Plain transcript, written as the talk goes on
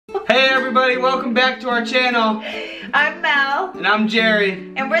Hey everybody, welcome back to our channel. I'm Mel. And I'm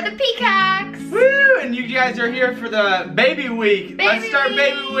Jerry. And we're the Peacocks. Woo! And you guys are here for the baby week. Let's start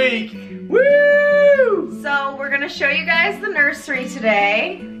baby week. Woo! So we're gonna show you guys the nursery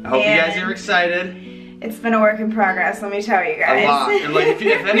today. I hope you guys are excited. It's been a work in progress, let me tell you guys. A lot. And like,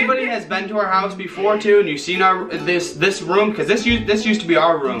 if anybody has been to our house before too, and you've seen our this room, because this used to be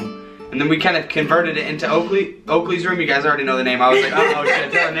our room. And then we kind of converted it into Oakley's room. You guys already know the name. I was like, oh, should I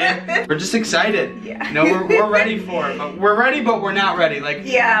tell the name? We're just excited. Yeah. You know, we're ready for it. But we're ready, but we're not ready. Like,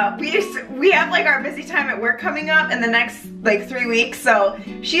 yeah, we have like our busy time at work coming up in the next like 3 weeks. So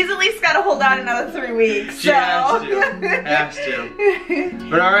she's at least got to hold on another 3 weeks. She has to. Has to.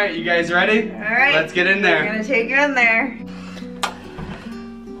 But all right, you guys ready? All right. Let's get in there. We're gonna take you in there.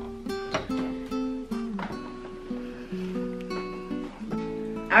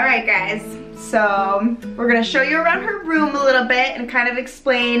 Alright guys, so we're gonna show you around her room a little bit and kind of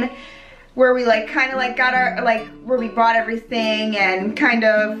explain where we got our, where we bought everything and kind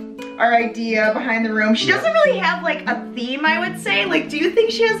of our idea behind the room. She doesn't really have like a theme, I would say. Like, do you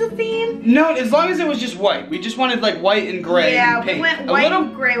think she has a theme? No, as long as it was just white. We just wanted like white and gray and pink. Yeah, we went white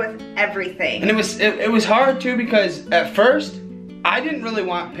and gray with everything. And it was hard too because at first, I didn't really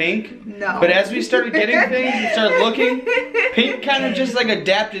want pink. No. But as we started getting things and started looking, pink kind of just like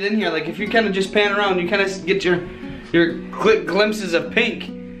adapted in here. Like if you kind of just pan around, you kind of get your glimpses of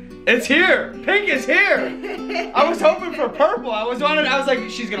pink. It's here. Pink is here. I was hoping for purple. I was like,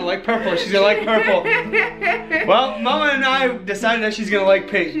 she's gonna like purple. She's gonna like purple. Well, Mama and I decided that she's gonna like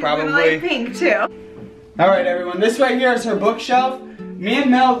pink, probably. She's gonna like pink too. All right, everyone. This right here is her bookshelf. Me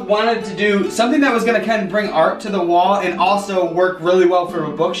and Mel wanted to do something that was gonna kind of bring art to the wall and also work really well for a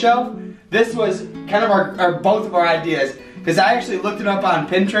bookshelf. This was kind of both of our ideas, because I actually looked it up on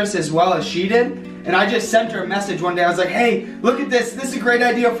Pinterest as well as she did, and I just sent her a message one day. I was like, hey, look at this. This is a great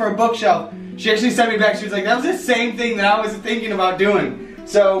idea for a bookshelf. She actually sent me back. She was like, that was the same thing that I was thinking about doing.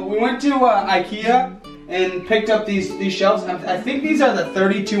 So we went to IKEA and picked up these shelves. I think these are the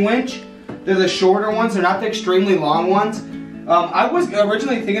 32-inch. They're the shorter ones. They're not the extremely long ones. I was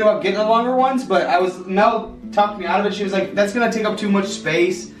originally thinking about getting the longer ones, but Mel talked me out of it. She was like, that's gonna take up too much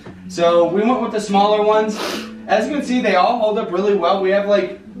space. So we went with the smaller ones. As you can see, they all hold up really well. We have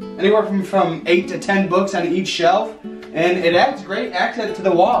like anywhere from 8 to 10 books on each shelf, and it adds great accent to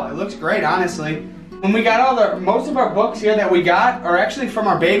the wall. It looks great, honestly. When we got most of our books here that we got are actually from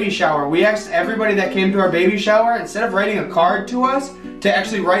our baby shower. We asked everybody that came to our baby shower, instead of writing a card to us, to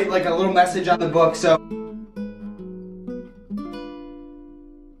actually write like a little message on the book. So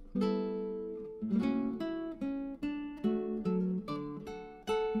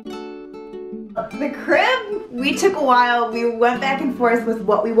the crib, we took a while. We went back and forth with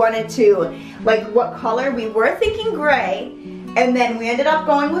what we wanted to, like what color. We were thinking gray, and then we ended up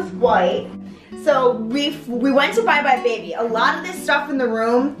going with white. So we went to Bye Bye Baby. A lot of this stuff in the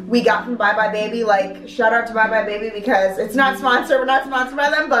room we got from Bye Bye Baby. Like, shout out to Bye Bye Baby, because it's not sponsored. We're not sponsored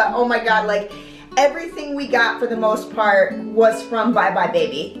by them, but oh my god, like everything we got for the most part was from Bye Bye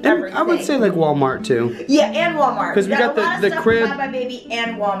Baby. Everything. I would say like Walmart too. Yeah, and Walmart. Because we got the crib. Bye Bye Baby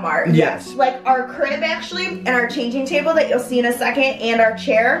and Walmart. Yes. Like our crib actually, and our changing table that you'll see in a second, and our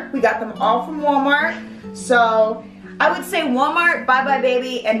chair, we got them all from Walmart. So I would say Walmart, Bye Bye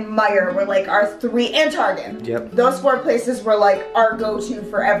Baby, and Meijer were like our three, and Target. Yep. Those 4 places were like our go-to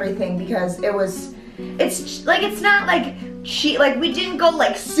for everything, because it's not like cheap, like we didn't go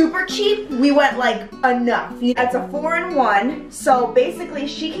like super cheap, we went like enough. That's a 4-in-1, so basically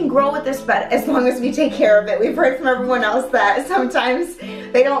she can grow with this bed as long as we take care of it. We've heard from everyone else that sometimes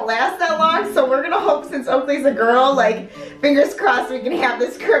they don't last that long, so we're gonna hope, since Oakley's a girl, like fingers crossed we can have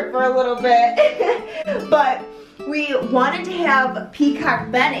this crib for a little bit. But we wanted to have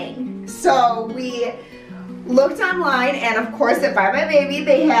peacock bedding, so we looked online, and of course at Bye Bye Baby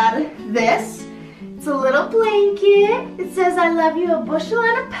they had this. It's a little blanket. It says, I love you, a bushel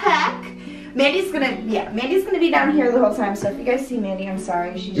and a peck. Mandy's gonna be down here the whole time, so if you guys see Mandy, I'm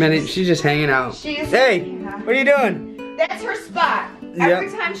sorry. She's just hanging out. Hey, what are you doing? That's her spot.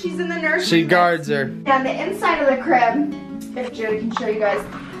 Every time she's in the nursery. She guards her. On the inside of the crib, if Jerry can show you guys,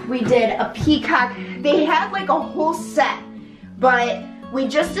 we did a peacock. They had like a whole set, but we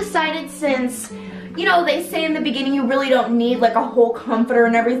just decided, since, you know, they say in the beginning you really don't need like a whole comforter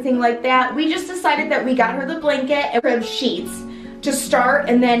and everything like that. We just decided that we got her the blanket and crib sheets to start,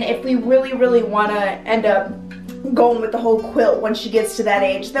 and then if we really, really want to end up going with the whole quilt when she gets to that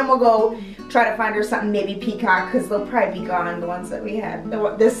age, then we'll go try to find her something maybe peacock, because they'll probably be gone, the ones that we had,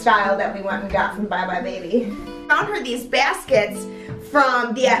 this style that we went and got from Bye Bye Baby. Found her these baskets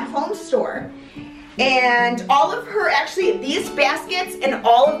from the at-home store, And all of her, actually, these baskets and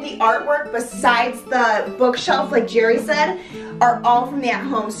all of the artwork besides the bookshelf, like Jerry said, are all from the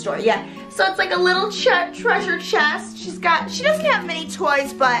at-home store. Yeah. So it's like a little treasure chest. She doesn't have many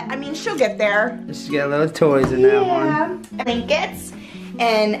toys, but I mean, she'll get there. She's got little toys in that one. Blankets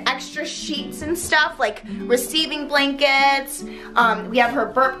and extra sheets and stuff, like receiving blankets. We have her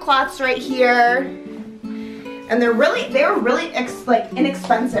burp cloths right here. And they were really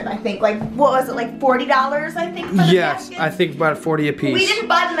inexpensive, I think. Like, what was it, like $40, I think, for the baskets? I think about 40 a piece. We didn't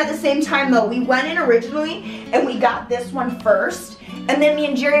buy them at the same time, though. We went in originally, and we got this one first. And then me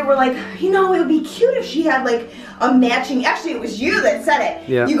and Jerry were like, you know, it would be cute if she had, like, a matching... Actually, it was you that said it.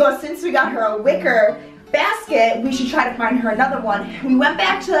 Yeah. You go, since we got her a wicker basket, we should try to find her another one. We went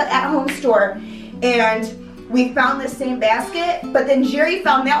back to the at-home store, and... we found the same basket, but then Jerry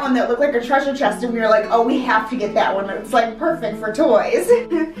found that one that looked like a treasure chest, and we were like, oh, we have to get that one. It's like perfect for toys.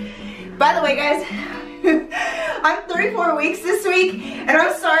 By the way, guys, I'm 34 weeks this week, and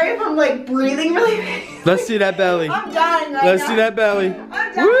I'm sorry if I'm like breathing really big. Let's see that belly. I'm dying right now. Let's see that belly.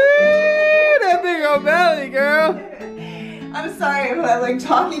 I'm dying. Woo! That big old belly, girl. I'm sorry if I'm like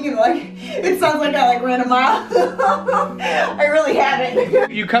talking and like, it sounds like I like ran a mile. I really haven't.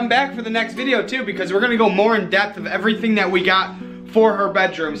 You come back for the next video too, because we're gonna go more in depth of everything that we got for her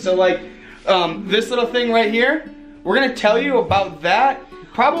bedroom. So like, this little thing right here, we're gonna tell you about that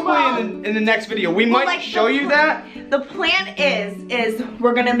probably in the next video. We might like show you that. The plan is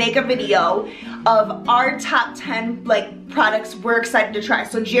we're gonna make a video of our top 10 like products we're excited to try.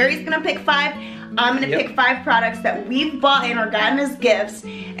 So Jerry's gonna pick 5. I'm gonna pick 5 products that we've bought and are gotten as gifts,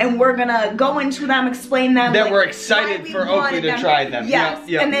 and we're gonna go into them, explain them. That like, we're excited for Oakley to try them. Yes.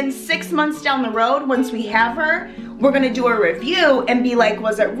 Yep. And then 6 months down the road, once we have her, we're gonna do a review and be like,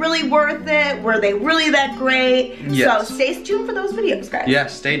 was it really worth it? Were they really that great? Yes. So stay tuned for those videos, guys.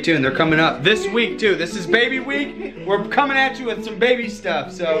 Yes, stay tuned. They're coming up this week too. This is baby week. We're coming at you with some baby stuff,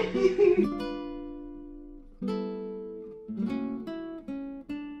 so.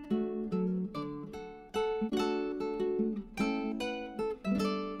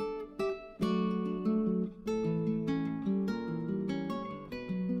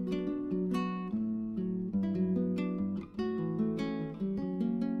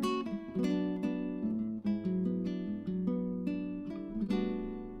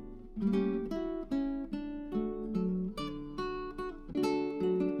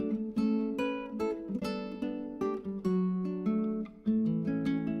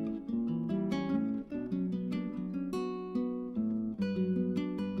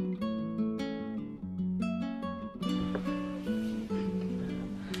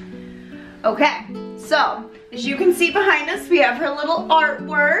 Okay, so as you can see behind us, we have her little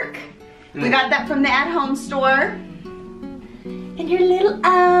artwork. We got that from the at-home store. And your little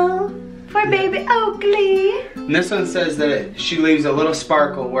owl for baby Oakley. And this one says that she leaves a little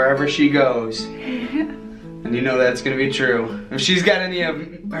sparkle wherever she goes. And you know that's gonna be true. If she's got any of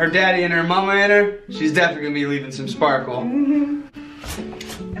her daddy and her mama in her, she's definitely gonna be leaving some sparkle. And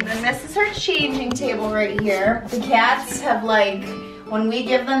then this is her changing table right here. The cats have like, when we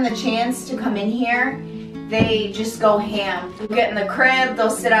give them the chance to come in here, they just go ham. They'll get in the crib, they'll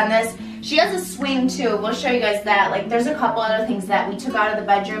sit on this. She has a swing too, we'll show you guys that. Like there's a couple other things that we took out of the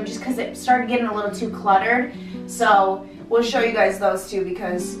bedroom just because it started getting a little too cluttered. So we'll show you guys those too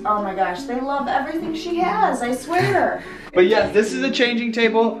because, oh my gosh, they love everything she has, I swear. But yeah, this is a changing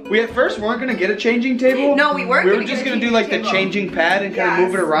table. We at first weren't gonna get a changing table. No, we weren't. We were just gonna do like the changing pad and kind of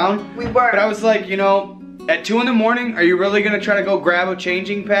move it around. We were. But I was like, you know, at 2 in the morning, are you really gonna try to go grab a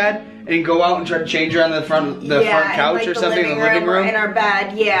changing pad and go out and try to change her on the front couch like or something in the living room? In our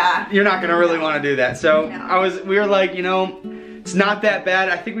bed, yeah. You're not gonna really want to do that. So we were like, you know, it's not that bad.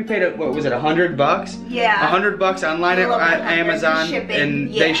 I think we paid what was it, $100? Yeah. $100 online at Amazon,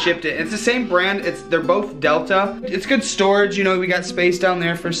 and they shipped it. It's the same brand. They're both Delta. It's good storage. You know, we got space down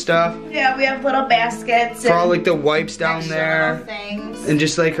there for stuff. Yeah, we have little baskets for all like the wipes down there, things, and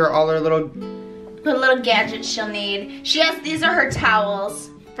just like all her little gadgets she'll need. She has, these are her towels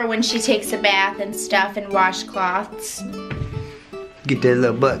for when she takes a bath and stuff, and washcloths. Get that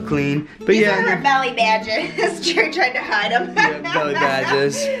little butt clean. But these are her belly badges. Jerry tried to hide them. Yeah, belly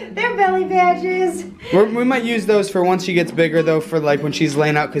badges. They're belly badges. We might use those for once she gets bigger though, for like when she's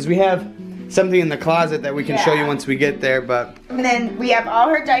laying out, because we have something in the closet that we can show you once we get there. But and then we have all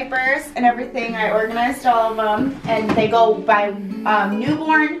her diapers and everything. I organized all of them, and they go by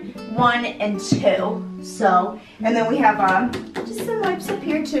newborn 1 and 2. So, and then we have just some wipes up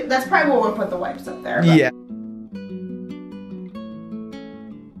here too. That's probably where we'll put the wipes up there. But. Yeah.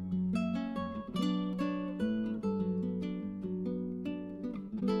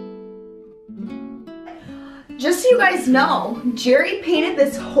 just so you guys know, Jerry painted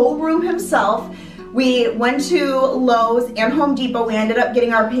this whole room himself. We went to Lowe's and Home Depot. We ended up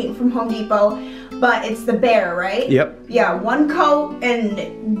getting our paint from Home Depot, but it's the bear, right? Yep. Yeah, one coat,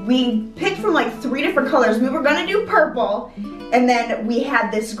 and we picked from like 3 different colors. We were gonna do purple, and then we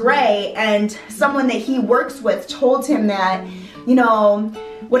had this gray, and someone that he works with told him that, you know,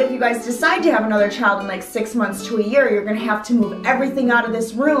 what if you guys decide to have another child in like 6 months to a year, you're gonna have to move everything out of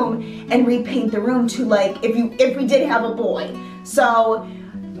this room and repaint the room to like, if we did have a boy. So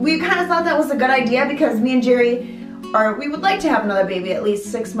we kind of thought that was a good idea because me and Jerry we would like to have another baby at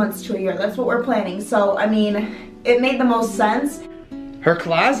least 6 months to a year. That's what we're planning. So, I mean, it made the most sense. Her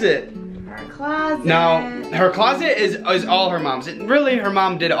closet. Her closet. Now, her closet is all her mom's. Really, her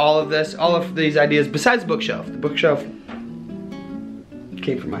mom did all of this, all of these ideas, besides the bookshelf. The bookshelf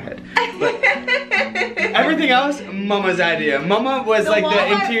came from my head. But everything else, Mama's idea. Mama was like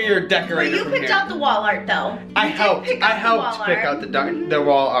the interior decorator. Well, you picked out the wall art though. I helped pick out the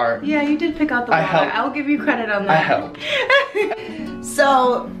wall art. Yeah, you did pick out the wall art. I'll give you credit on that. I helped.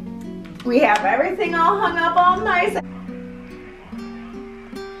 So, we have everything all hung up all nice.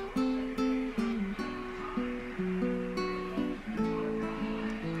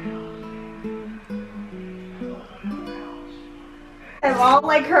 I have all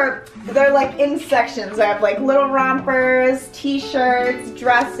like they're like in sections. I have like little rompers, t-shirts,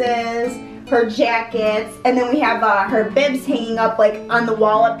 dresses, her jackets, and then we have her bibs hanging up like on the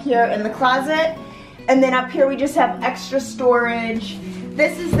wall up here in the closet. And then up here we just have extra storage.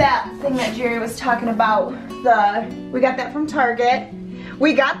 This is that thing that Jerry was talking about. We got that from Target.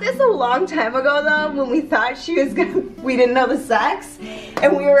 We got this a long time ago though, when we thought we didn't know the sex,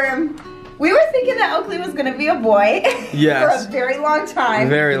 and we were thinking that Oakley was gonna be a boy. Yes. For a very long time.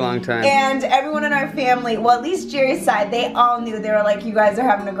 Very long time. And everyone in our family, well at least Jerry's side, they all knew. They were like, you guys are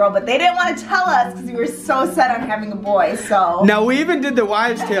having a girl, but they didn't want to tell us because we were so set on having a boy, so. Now we even did the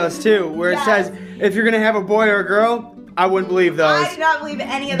wives' tales too, where it says, if you're gonna have a boy or a girl, I wouldn't believe those. I do not believe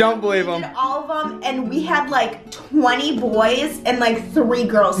any of them. Don't believe them. We did all of them, and we had like 20 boys and like 3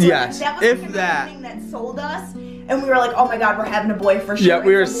 girls. So yes, that was if the that. thing that sold us. And we were like, oh my god, we're having a boy for sure. Yeah,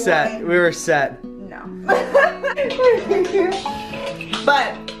 we were set. We were set. No.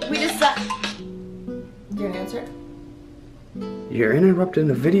 But we just you're gonna answer it? You're interrupting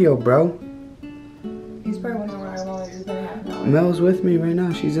the video, bro. He's probably wondering why I wanted to have Mel's with me right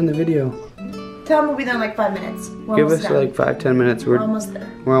now. She's in the video. Tell him we'll be there in like 5 minutes. Give us like 5-10 minutes. We're almost there.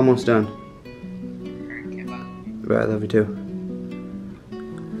 We're almost done. But I love you too.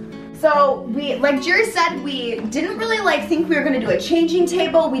 So like Jerry said, we didn't really think we were gonna do a changing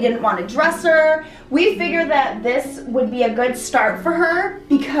table. We didn't want a dresser. We figured that this would be a good start for her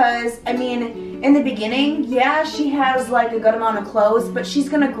because, I mean, in the beginning, yeah, she has like a good amount of clothes, but she's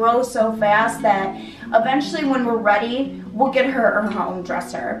gonna grow so fast that eventually when we're ready, we'll get her her own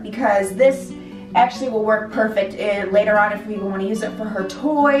dresser because this actually will work perfect later on if we want to use it for her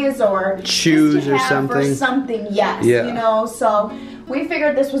toys or shoes or something. Or something, yes, yeah. You know, so we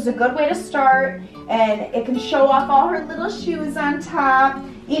figured this was a good way to start, and it can show off all her little shoes on top.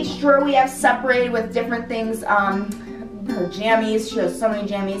 Each drawer we have separated with different things. Her jammies, she has so many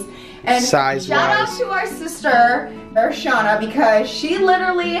jammies. And size-wise. Shout out to our sister, Shauna, because she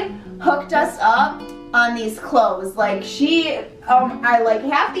literally hooked us up on these clothes. Like I like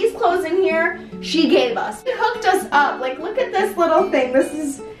half these clothes in here, she gave us. She hooked us up. Like, look at this little thing. This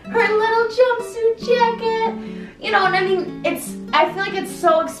is her little jumpsuit jacket. You know, and I mean, I feel like it's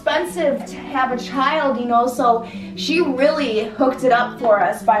so expensive to have a child, you know, so she really hooked it up for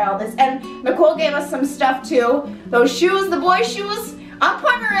us by all this. And Nicole gave us some stuff too. Those shoes, the boy shoes, I'm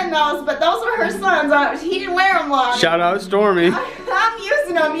putting her in those, but those are her son's. He didn't wear them long. Shout out Stormy. I'm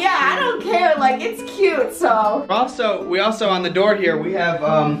using them, yeah, I don't care, like, it's cute, so. We also on the door here, we have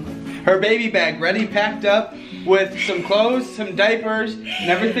her baby bag ready, packed up with some clothes, some diapers, and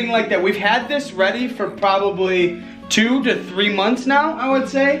everything like that. We've had this ready for probably 2 to 3 months now, I would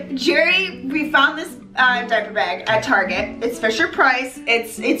say. Jerry, we found this diaper bag at Target. It's Fisher Price.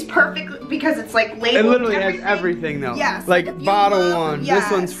 It's perfect because it's like labeled. It literally has everything though. Yes. Like bottle one. Yes.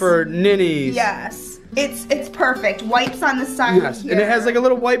 This one's for ninnies. Yes. It's perfect. Wipes on the side. Yes. Here. And it has like a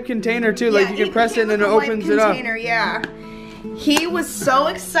little wipe container too. Yeah, like you can press it and it opens it up. Yeah. He was so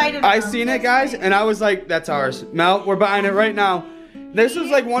excited. I seen it, guys, and I was like, that's ours. Mel, we're buying it right now. This was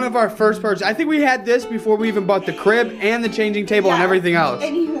like one of our first purchases. I think we had this before we even bought the crib and the changing table and everything else.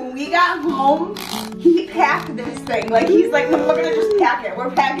 And when we got home, he packed this thing. Like, he's like, we're gonna just pack it. We're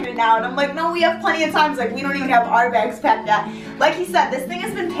packing it now. And I'm like, no, we have plenty of time. He's like, we don't even have our bags packed yet. Like he said, this thing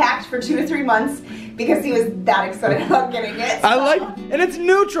has been packed for 2 to 3 months because he was that excited about getting it. So. I like, and it's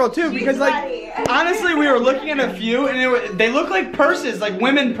neutral too, because like, honestly, we were looking at a few, and they look like purses, like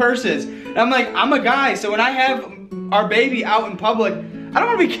women purses. And I'm like, I'm a guy, so when I have our baby out in public, I don't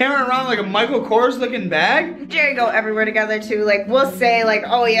want to be carrying around like a Michael Kors looking bag. Jerry go everywhere together too. Like we'll say like,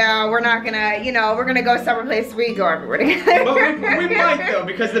 oh yeah, we're not gonna, you know, we're gonna go summer place. We go everywhere together. But we might though,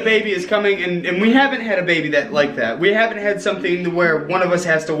 because the baby is coming, and we haven't had a baby that like that. We haven't had something where one of us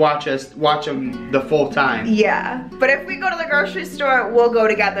has to watch them the full time. Yeah, but if we go to the grocery store, we'll go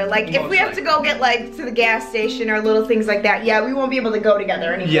together. Like if we have to go get like to the gas station or little things like that, yeah, we won't be able to go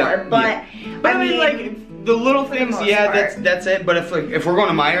together anymore. Yeah, but I mean like. The little things, yeah, that's it. But if we're going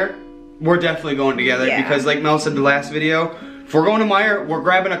to Meijer, we're definitely going together because, like Mel said in the last video, if we're going to Meijer, we're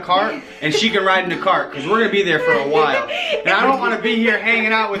grabbing a cart and she can ride in the cart because we're gonna be there for a while. And I don't want to be here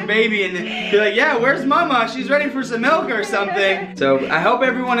hanging out with baby and be like, yeah, where's Mama? She's ready for some milk or something. So I hope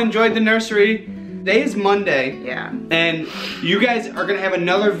everyone enjoyed the nursery. Today is Monday. Yeah. And you guys are gonna have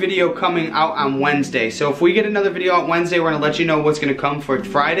another video coming out on Wednesday. So if we get another video out Wednesday, we're gonna let you know what's gonna come for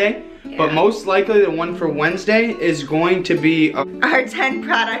Friday. Yeah. But most likely the one for Wednesday is going to be our 10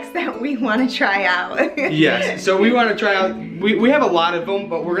 products that we want to try out. Yes, so we want to try out, we have a lot of them,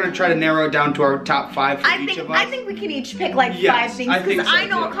 but we're going to try to narrow it down to our top 5 for each of us. I think we can each pick like 5 things, because I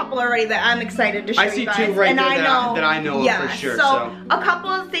know a couple already that I'm excited to show you guys. I see 2 right there that I know for sure. So a couple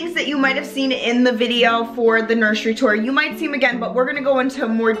of things that you might have seen in the video for the nursery tour, you might see them again, but we're going to go into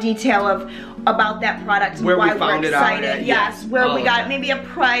more detail about that product and why we're excited. Yes, where we got it, maybe a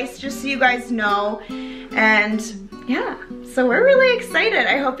price, just so you guys know. And yeah, so we're really excited.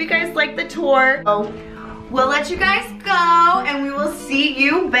 I hope you guys like the tour. So we'll let you guys go, and we will see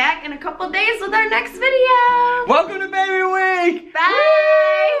you back in a couple days with our next video. Welcome to Baby Week!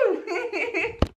 Bye!